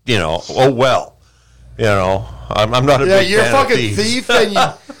fucking you know. Oh well, you know. I'm not a Yeah, big you're a fan of fucking thieves. thief,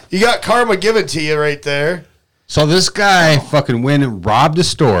 and you got karma given to you right there. So this guy fucking went and robbed a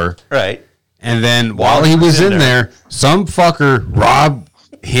store, Right. and then while he was in there, some fucker robbed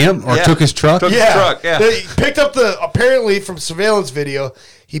him or Yeah. took his truck. Took- Yeah, truck, yeah. He picked up apparently from surveillance video,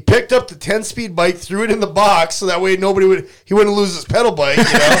 he picked up the 10-speed bike, threw it in the box, so that way he wouldn't lose his pedal bike, you know,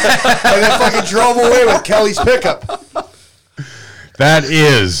 and then fucking drove away with Kelly's pickup. That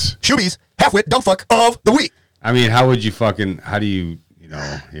is. Shuby's half-wit dumb fuck of the week. I mean, how do you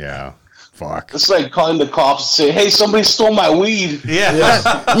know, yeah. Fuck. It's like calling the cops and say, hey, somebody stole my weed.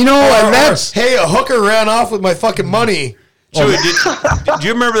 Yeah. You know, and that's Hey, a hooker ran off with my fucking money. Chuy, do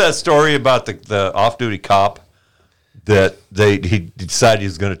you remember that story about the off-duty cop that he decided he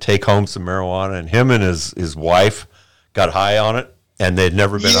was going to take home some marijuana, and him and his wife got high on it, and they'd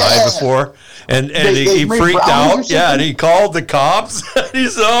never been high before, and They he made freaked brownies or out, and something? he called the cops. He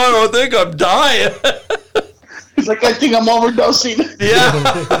said, "Oh, I don't think I'm dying." He's like, I think I'm overdosing.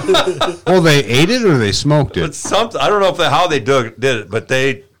 Yeah, well, they ate it or they smoked but it. something I don't know how they did it, but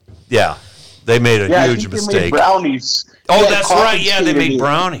they made a Yeah, I huge think they made mistake. brownies. Oh, Yeah, that's coffee right. Yeah, they stated made it.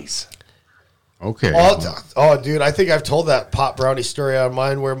 brownies. Okay. Oh, dude, I think I've told that pot brownie story on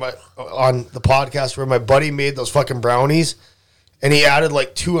mine on the podcast where my buddy made those fucking brownies, and he added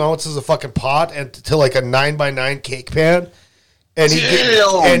like 2 ounces of fucking pot and to like a 9x9 cake pan, and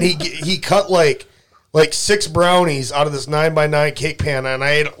he cut like 6 brownies out of this 9x9 cake pan, and I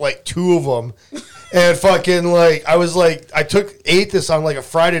ate like 2 of them. And fucking like I ate this on like a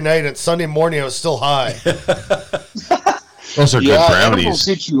Friday night, and Sunday morning I was still high. Those are Yeah, good edibles brownies.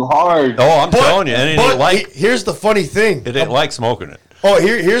 hit you hard. Oh, I'm telling you, and it ain't like Here's the funny thing. it ain't like smoking it. Oh,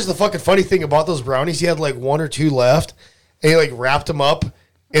 here's the fucking funny thing about those brownies. He had like 1 or 2 left, and he like wrapped them up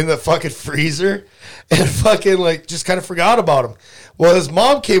in the fucking freezer, and fucking like just kind of forgot about them. Well, his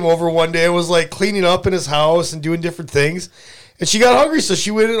mom came over one day and was like cleaning up in his house and doing different things, and she got hungry, so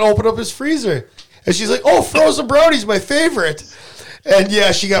she went and opened up his freezer, and she's like, "Oh, frozen brownies, my favorite." And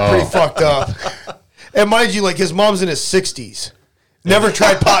yeah, she got pretty fucked up. And mind you, like his mom's in his 60s, never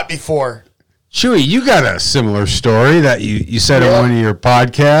tried pot before. Chuy, you got a similar story that you said on one of your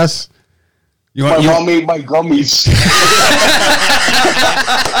podcasts. My mom made my gummies.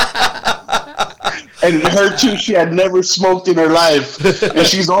 And her too, she had never smoked in her life. And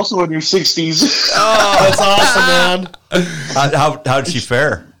she's also in her 60s. Oh, that's awesome, man. How'd she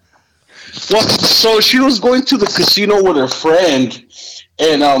fare? Well, so she was going to the casino with her friend.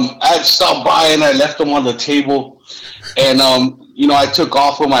 And I stopped by and I left them on the table. And, I took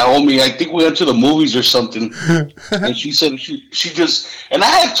off with my homie. I think we went to the movies or something. And she said she just... And I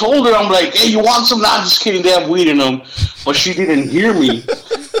had told her, I'm like, hey, you want some? Nah, I'm just kidding. They have weed in them. But she didn't hear me.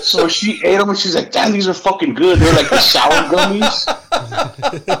 So she ate them, and she's like, "Damn, these are fucking good." They're like the sour gummies.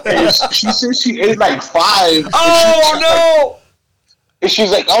 And she said she ate like 5. Oh no! And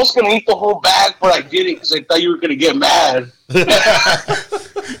she's like, "I was gonna eat the whole bag, but I didn't because I thought you were gonna get mad."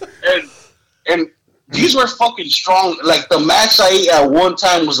 and these were fucking strong. Like the max I ate at one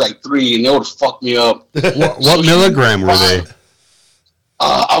time was like 3, and it would fuck me up. What milligram were they?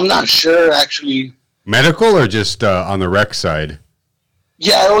 I'm not sure actually. Medical or just on the rec side?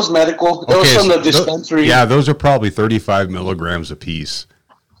 Yeah, it was medical. It was from the dispensary. Those are probably 35 milligrams a piece.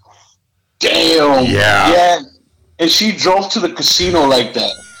 Damn. Yeah. And she drove to the casino like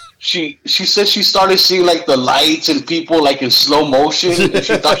that. She said she started seeing like the lights and people like in slow motion, and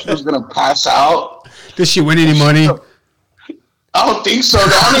she thought she was gonna pass out. Did she win any money? I don't think so. I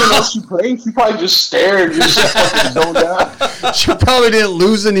don't even know if she played. She probably just stared, just fucking zoned out. She probably didn't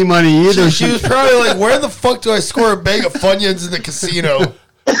lose any money either. She was probably like, where the fuck do I score a bag of Funyuns in the casino?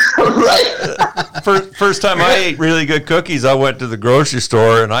 Right. First time I ate really good cookies, I went to the grocery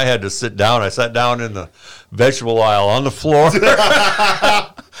store and I had to sit down. I sat down in the vegetable aisle on the floor.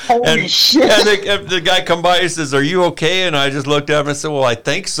 Holy shit. And the guy come by and says, "Are you okay?" And I just looked at him and said, "Well, I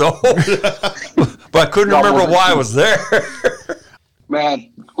think so." But I couldn't remember why I was there.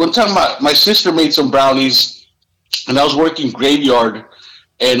 Man, one time my sister made some brownies, and I was working graveyard,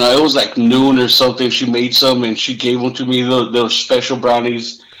 and it was like noon or something. She made some, and she gave them to me, those special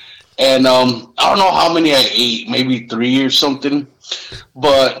brownies. And I don't know how many I ate, maybe 3 or something.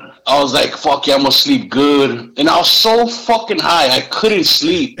 But I was like, fuck yeah, I'm going to sleep good. And I was so fucking high, I couldn't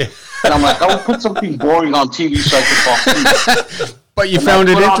sleep. And I'm like, I will put something boring on TV so I can fall asleep. But you found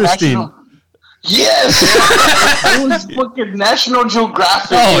it interesting. Yes, it was fucking National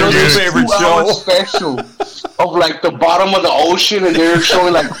Geographic. Oh, you know, your this favorite 2-hour show special of like the bottom of the ocean, and they're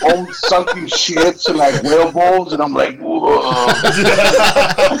showing like old sunken ships and like whaleboats, and I'm like, whoa.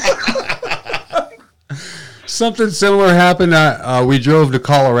 Something similar happened. We drove to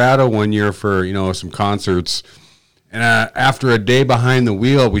Colorado one year for some concerts, and after a day behind the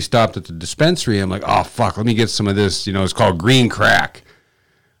wheel, we stopped at the dispensary. I'm like, oh fuck, let me get some of this. It's called green crack.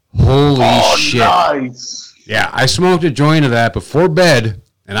 Holy shit. Nice. Yeah, I smoked a joint of that before bed,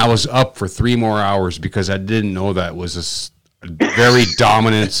 and I was up for 3 more hours because I didn't know that was a very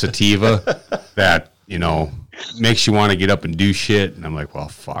dominant sativa that, makes you want to get up and do shit. And I'm like, well,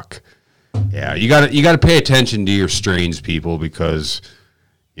 fuck. Yeah, you gotta pay attention to your strains, people, because,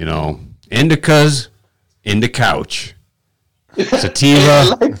 indicas, into couch.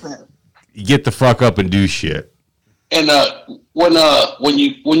 Sativa, you get the fuck up and do shit. And when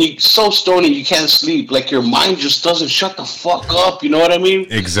you so stoned and you can't sleep, like your mind just doesn't shut the fuck up. You know what I mean?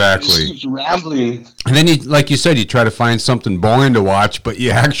 Exactly. It just keeps rambling. And then like you said, you try to find something boring to watch, but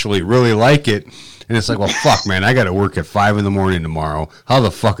you actually really like it. And it's like, well, fuck, man, I got to work at 5 a.m. tomorrow. How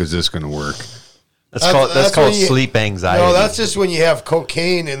the fuck is this going to work? That's called sleep anxiety. No, that's just when you have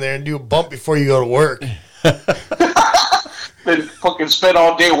cocaine in there and do a bump before you go to work. Then fucking spend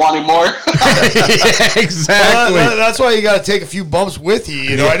all day wanting more. Yeah, exactly. Well, that's why you got to take a few bumps with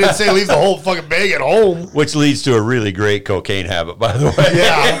you. I didn't say leave the whole fucking bag at home. Which leads to a really great cocaine habit, by the way.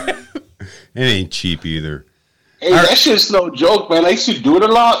 Yeah. It ain't cheap either. Hey, that shit's no joke, man. I used to do it a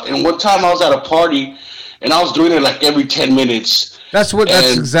lot, and one time I was at a party, and I was doing it like every 10 minutes. That's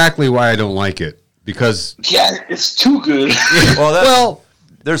exactly why I don't like it, because yeah, it's too good. Well,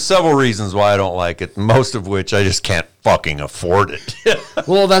 there's several reasons why I don't like it, most of which I just can't fucking afford it.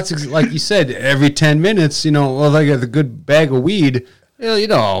 well, that's like you said, every 10 minutes, well, I got a good bag of weed,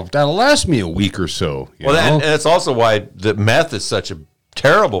 that'll last me a week or so. And it's also why the meth is such a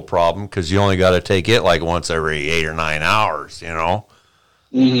terrible problem, because you only got to take it like once every 8 or 9 hours,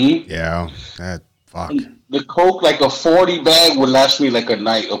 Mm-hmm. Yeah, that fuck. The coke, like a 40 bag, would last me like a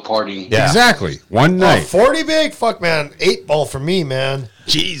night of partying. Yeah. Exactly. One night. 40 bag? Fuck, man. 8 ball for me, man.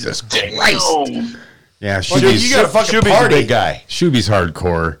 Jesus Christ. Yeah, Shuby's, you got a fucking party. Big guy. Shuby's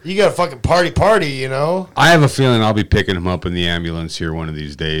hardcore. You got a fucking party, I have a feeling I'll be picking him up in the ambulance here one of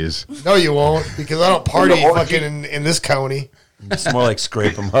these days. No, you won't, because I don't party fucking in this county. It's more like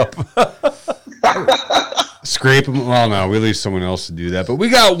scrape them up. Scrape them? Well, no, we leave someone else to do that. But we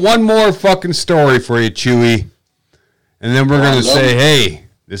got one more fucking story for you, Chuy. And then we're going to say, hey,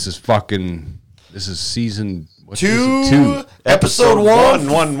 this is season... Two, episode one.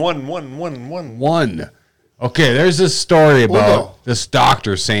 Okay, there's this story about this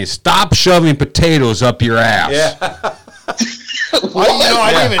doctor saying, stop shoving potatoes up your ass. Yeah.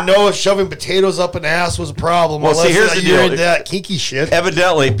 I didn't even know if shoving potatoes up an ass was a problem. Well, see, here's the deal. Into that kinky shit.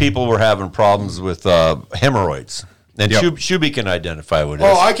 Evidently, people were having problems with hemorrhoids. And Shuby can identify what it is.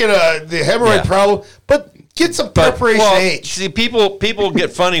 Oh, I can, the hemorrhoid problem. But get some preparation H. See, people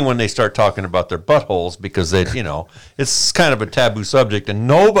get funny when they start talking about their buttholes because it's kind of a taboo subject, and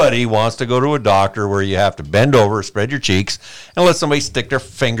nobody wants to go to a doctor where you have to bend over, spread your cheeks, and let somebody stick their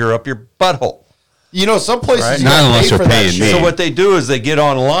finger up your butthole. Some places Not unless they're paying me. So what they do is they get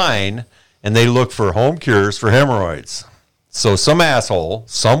online and they look for home cures for hemorrhoids. So some asshole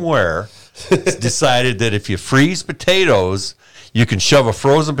somewhere decided that if you freeze potatoes, you can shove a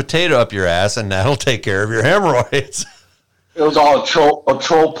frozen potato up your ass, and that'll take care of your hemorrhoids. It was all a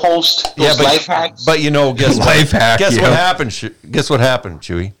troll post. Those life hacks. But guess what? Life hack, Guess what happened? Guess what happened,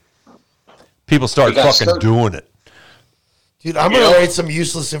 Chuy? People start fucking doing it. Dude, I'm gonna write some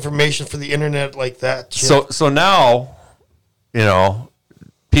useless information for the internet like that. Shit. So now,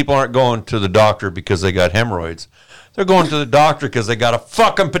 people aren't going to the doctor because they got hemorrhoids. They're going to the doctor because they got a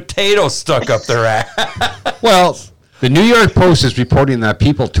fucking potato stuck up their ass. Well, the New York Post is reporting that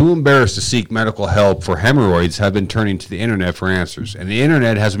people too embarrassed to seek medical help for hemorrhoids have been turning to the internet for answers. And the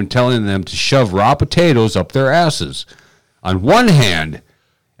internet has been telling them to shove raw potatoes up their asses. On one hand,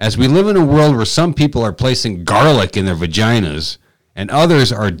 as we live in a world where some people are placing garlic in their vaginas and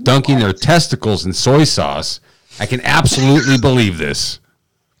others are dunking their testicles in soy sauce, I can absolutely believe this.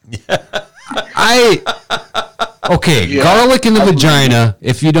 Garlic in the vagina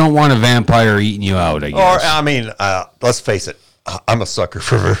if you don't want a vampire eating you out, I guess. Let's face it. I'm a sucker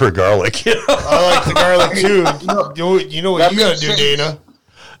for garlic. I like the garlic too. You know what you gotta do, Dana.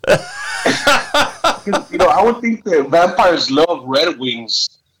 I would think that vampires love Red Wings.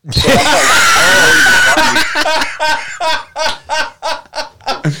 So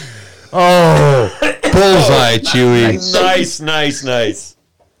bullseye, Chewy. Nice.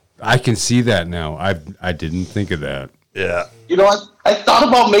 I can see that now. I didn't think of that. Yeah. I thought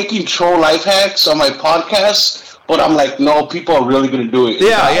about making troll life hacks on my podcast, but I'm like, no, people are really going to do it.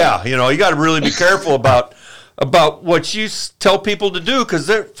 Yeah. You got to really be careful about what you tell people to do because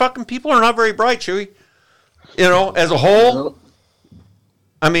they're fucking people are not very bright, Chewy. As a whole.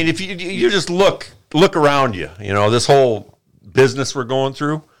 I mean, if you just look around you, this whole business we're going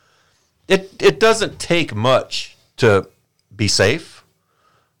through, it doesn't take much to be safe.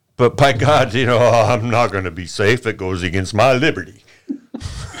 But by God, I'm not going to be safe. It goes against my liberty.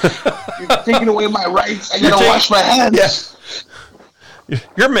 You're taking away my rights. I got to wash my hands. Yeah.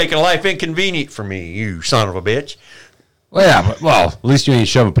 You're making life inconvenient for me, you son of a bitch. Well, yeah, at least you ain't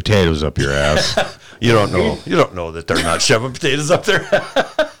shoving potatoes up your ass. You don't know that they're not shoving potatoes up there.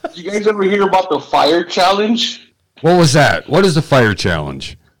 You guys ever hear about the fire challenge? What was that? What is the fire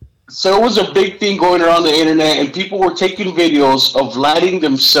challenge? So it was a big thing going around the internet, and people were taking videos of lighting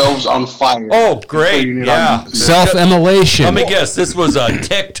themselves on fire. Oh, great. Yeah. Self-immolation. Let me guess. This was a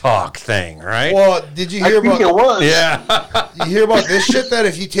TikTok thing, right? Well, did you hear about it was. Yeah. You hear about this shit that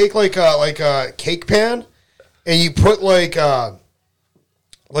if you take like a cake pan and you put like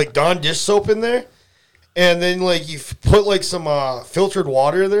Dawn dish soap in there, and then you put some filtered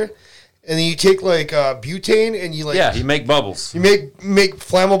water there, and then you take butane and you you make bubbles. You make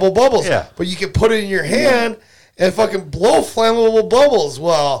flammable bubbles. Yeah. But you can put it in your hand and fucking blow flammable bubbles.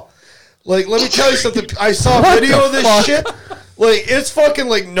 Well, let me tell you something. I saw a video of this shit. It's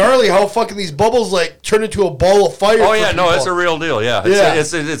fucking gnarly how fucking these bubbles turn into a ball of fire. Oh yeah, no, it's a real deal. Yeah,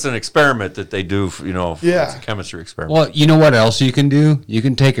 it's an experiment that they do. It's a chemistry experiment. Well, you know what else you can do? You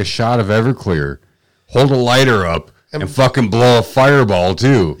can take a shot of Everclear, hold a lighter up, and fucking blow a fireball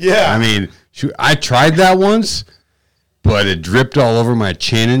too. Yeah, I mean, I tried that once, but it dripped all over my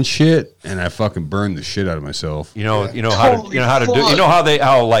chin and shit, and I fucking burned the shit out of myself. How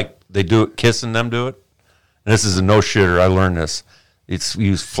they do it. Kiss and them do it. And this is a no shitter. I learned this. It's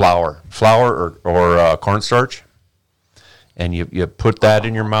use flour or cornstarch, and you put that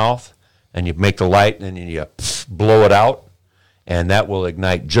in your mouth, and you make the light, and then you blow it out, and that will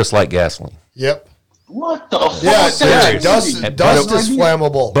ignite just like gasoline. Yep. What the fuck? Yeah, dust is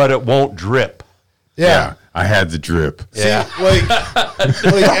flammable, but it won't drip. Yeah. I had the drip. Yeah.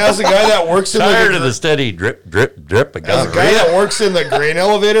 See, as a guy that works in tired of the steady drip. As a guy that works in the grain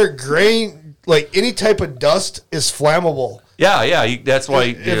elevator, any type of dust is flammable. Yeah. That's why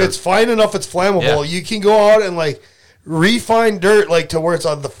if it's fine enough, it's flammable. Yeah. You can go out and refine dirt to where it's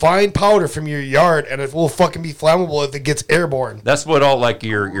on the fine powder from your yard, and it will fucking be flammable if it gets airborne. That's what all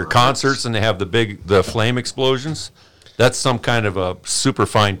your concerts and they have the flame explosions. That's some kind of a super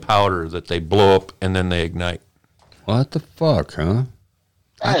fine powder that they blow up and then they ignite. What the fuck, huh?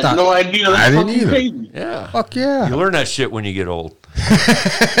 I had no idea. I didn't either. Crazy. Yeah. Fuck yeah. You learn that shit when you get old.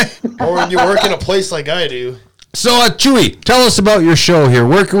 Or when you work in a place like I do. So, Chuy, tell us about your show here.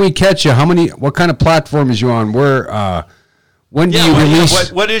 Where can we catch you? What kind of platform is you on? When do you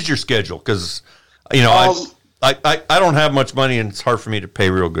release? What is your schedule? Because You know, I don't have much money, and it's hard for me to pay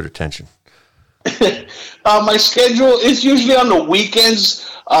real good attention. My schedule is usually on the weekends.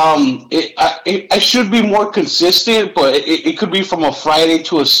 I should be more consistent, but it could be from a Friday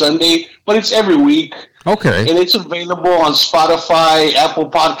to a Sunday, but it's every week. Okay. And it's available on Spotify, Apple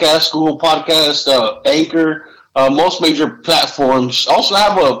Podcasts, Google Podcasts, Anchor, most major platforms. Also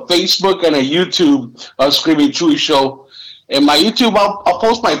have a Facebook and a YouTube Screaming Chuy Show. And my YouTube, I'll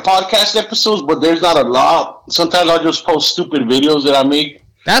post my podcast episodes, but there's not a lot. Sometimes I'll just post stupid videos that I make.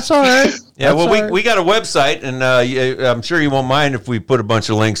 That's all right. Yeah, well, we got a website, and I'm sure you won't mind if we put a bunch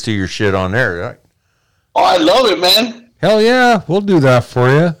of links to your shit on there, right? Oh, I love it, man. Hell yeah, we'll do that for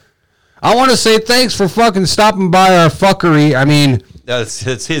you. I want to say thanks for fucking stopping by our fuckery. I mean, it's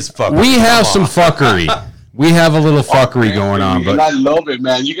his fuckery. we have some fuckery. We have a little fuckery going on, but I love it,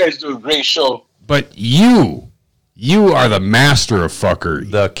 man. You guys do a great show. But you are the master of fuckery.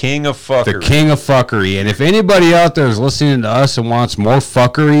 The king of fuckery. The king of fuckery. And if anybody out there is listening to us and wants more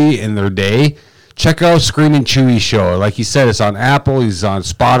fuckery in their day, check out Screaming Chuy Show. Like he said, it's on Apple. He's on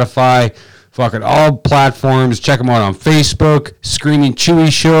Spotify. Fucking all platforms. Check him out on Facebook. Screaming Chuy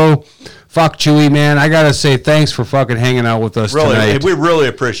Show. Fuck Chuy, man. I got to say thanks for fucking hanging out with us tonight. We really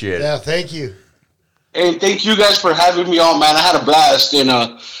appreciate it. Yeah, thank you. And thank you guys for having me on, man. I had a blast. And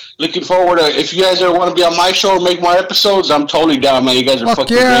looking forward to, if you guys ever want to be on my show or make more episodes, I'm totally down, man. You guys are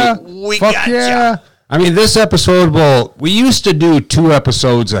fucking great. Fuck yeah. I mean, this episode, we used to do 2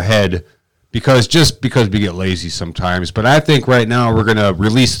 episodes ahead because we get lazy sometimes. But I think right now we're going to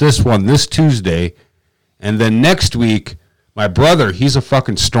release this one this Tuesday. And then next week, my brother, he's a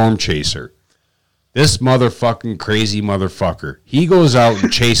fucking storm chaser. This motherfucking crazy motherfucker. He goes out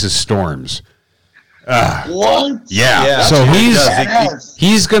and chases storms. What? Yeah. So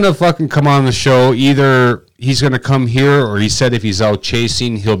he's going to fucking come on the show. Either he's going to come here, or he said if he's out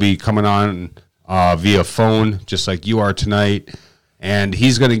chasing, he'll be coming on via phone, just like you are tonight. And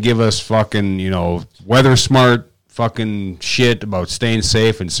he's going to give us fucking, weather smart fucking shit about staying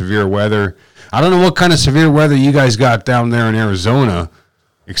safe in severe weather. I don't know what kind of severe weather you guys got down there in Arizona,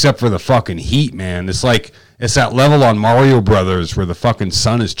 except for the fucking heat, man. It's like, it's that level on Mario Brothers where the fucking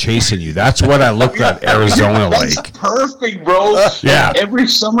sun is chasing you. That's what I looked at Arizona like. That's perfect, bro. Yeah. Every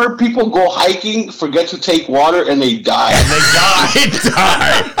summer, people go hiking, forget to take water, and they die. They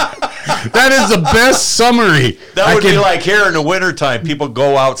die. That is the best summary. That would be like here in the wintertime, people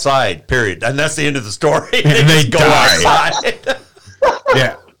go outside, period. And that's the end of the story. And they go die. outside.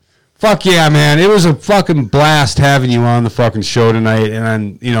 Yeah. Fuck yeah, man. It was a fucking blast having you on the fucking show tonight.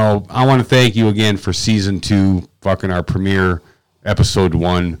 And, I want to thank you again for season 2, fucking our premiere, episode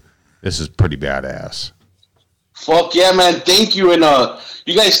 1. This is pretty badass. Fuck yeah, man. Thank you. And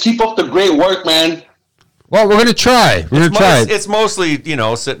you guys keep up the great work, man. Well, we're going to try. It's mostly,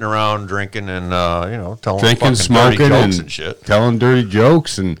 sitting around drinking and, telling drinking, smoking, dirty jokes and shit. Telling dirty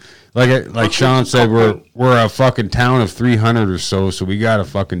jokes. And like Sean said, we're a fucking town of 300 or so we got to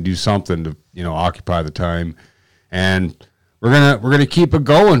fucking do something to, occupy the time. And we're gonna keep it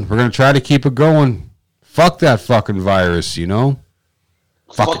going. We're going to try to keep it going. Fuck that fucking virus,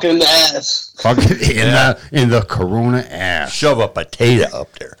 Fuck it in the ass. Fuck it in the corona ass. Shove a potato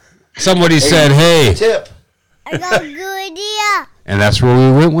up there. Somebody said, hey. Tip. I got a good idea. And that's where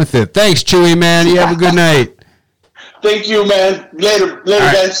we went with it. Thanks, Chuy, man. You have a good night. Thank you, man. Later, All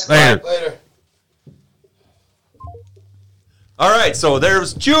right, guys. Later. All right, so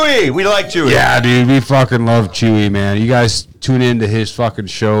there's Chuy. We like Chuy. Yeah, dude, we fucking love Chuy, man. You guys tune into his fucking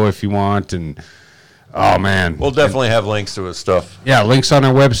show if you want, and oh man, We'll definitely have links to his stuff. yeah, links on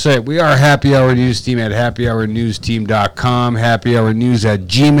our website. We are Happy Hour News Team at happyhournewsteam.com,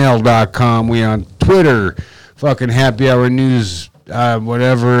 happyhournews@gmail.com. We on Twitter, fucking Happy Hour News,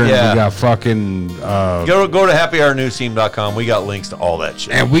 whatever. And Yeah. we got fucking Go to happyhournewsteam.com. We got links to all that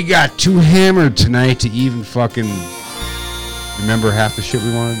shit. and we got too hammered tonight to even fucking remember half the shit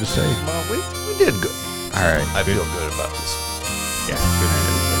we wanted to say. Well, we did good. All right, I feel good about this. yeah, good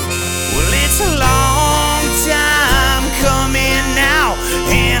night, everybody. Well, it's a long time coming now,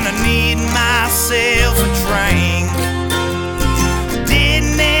 and I need myself a drink.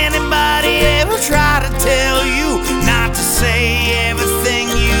 Didn't anybody ever try to tell you not to say everything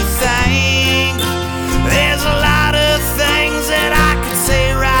you think? There's a lot of things that I could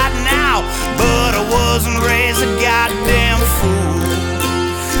say right now, but I wasn't raised a goddamn fool.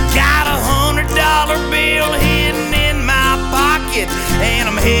 Got $100 bill hidden in my pocket, and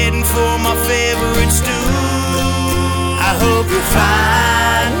I'm heading for my favorite stool. I hope you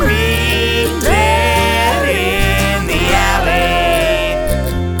find me there in the alley.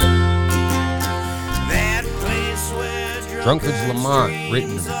 That place where Drunkard's Lamont,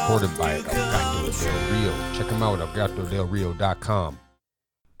 written and recorded by Alberto Del Rio. Check him out, albertodelrio.com.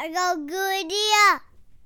 I got a good idea.